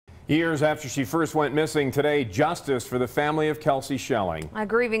Years after she first went missing today, justice for the family of Kelsey Schelling. A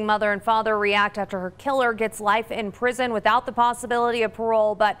grieving mother and father react after her killer gets life in prison without the possibility of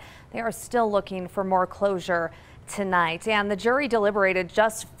parole, but they are still looking for more closure tonight. And the jury deliberated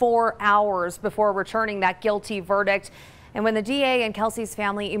just 4 hours before returning that guilty verdict. And when the DA and Kelsey's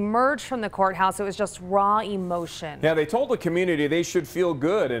family emerged from the courthouse, it was just raw emotion. Yeah, they told the community they should feel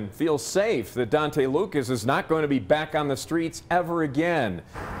good and feel safe, that Donthe Lucas is not going to be back on the streets ever again.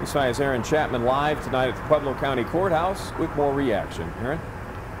 This is Aaron Chapman live tonight at the Pueblo County Courthouse with more reaction. Aaron?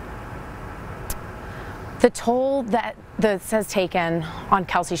 The toll that this has taken on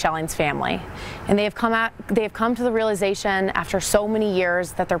Kelsey Schelling's family, and they have come to the realization after so many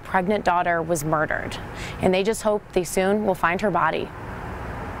years that their pregnant daughter was murdered, and they just hope they soon will find her body.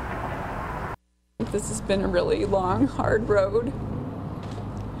 This has been a really long, hard road,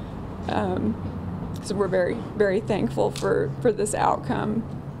 so we're very, very thankful for this outcome.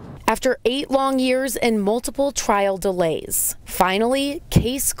 After 8 long years and multiple trial delays, finally,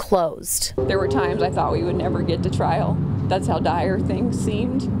 case closed. There were times I thought we would never get to trial. That's how dire things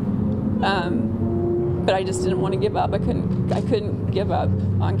seemed. But I just didn't want to give up. I couldn't give up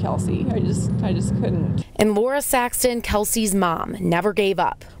on Kelsey. I just couldn't. And Laura Saxton, Kelsey's mom, never gave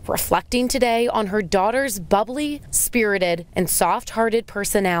up, reflecting today on her daughter's bubbly, spirited, and soft-hearted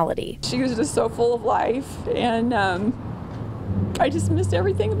personality. She was just so full of life, and I just missed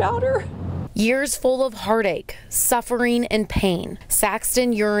everything about her. Years full of heartache, suffering, and pain,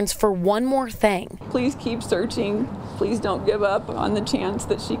 Saxton yearns for one more thing. Please keep searching. Please don't give up on the chance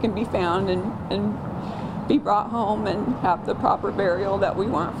that she can be found and be brought home and have the proper burial that we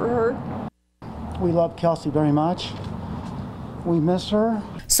want for her. We love Kelsey very much. We miss her.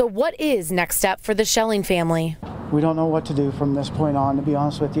 So what is next step for the Schelling family? We don't know what to do from this point on, to be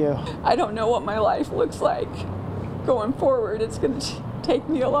honest with you. I don't know what my life looks like going forward. It's going to take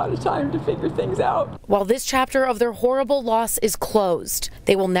me a lot of time to figure things out. While this chapter of their horrible loss is closed,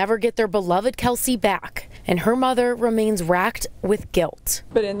 they will never get their beloved Kelsey back, and her mother remains racked with guilt.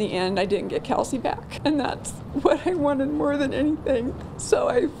 But in the end, I didn't get Kelsey back, and that's what I wanted more than anything. So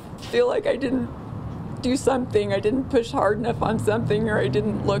I feel like I didn't do something, I didn't push hard enough on something, or I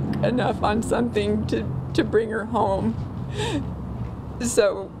didn't look enough on something to bring her home.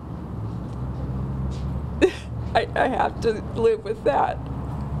 So I have to live with that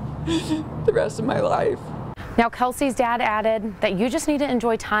the rest of my life. Now, Kelsey's dad added that you just need to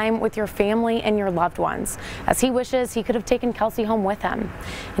enjoy time with your family and your loved ones, as he wishes he could have taken Kelsey home with him.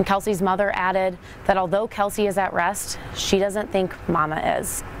 And Kelsey's mother added that although Kelsey is at rest, she doesn't think Mama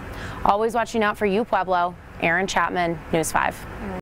is. Always watching out for you, Pueblo. Aaron Chapman, News 5.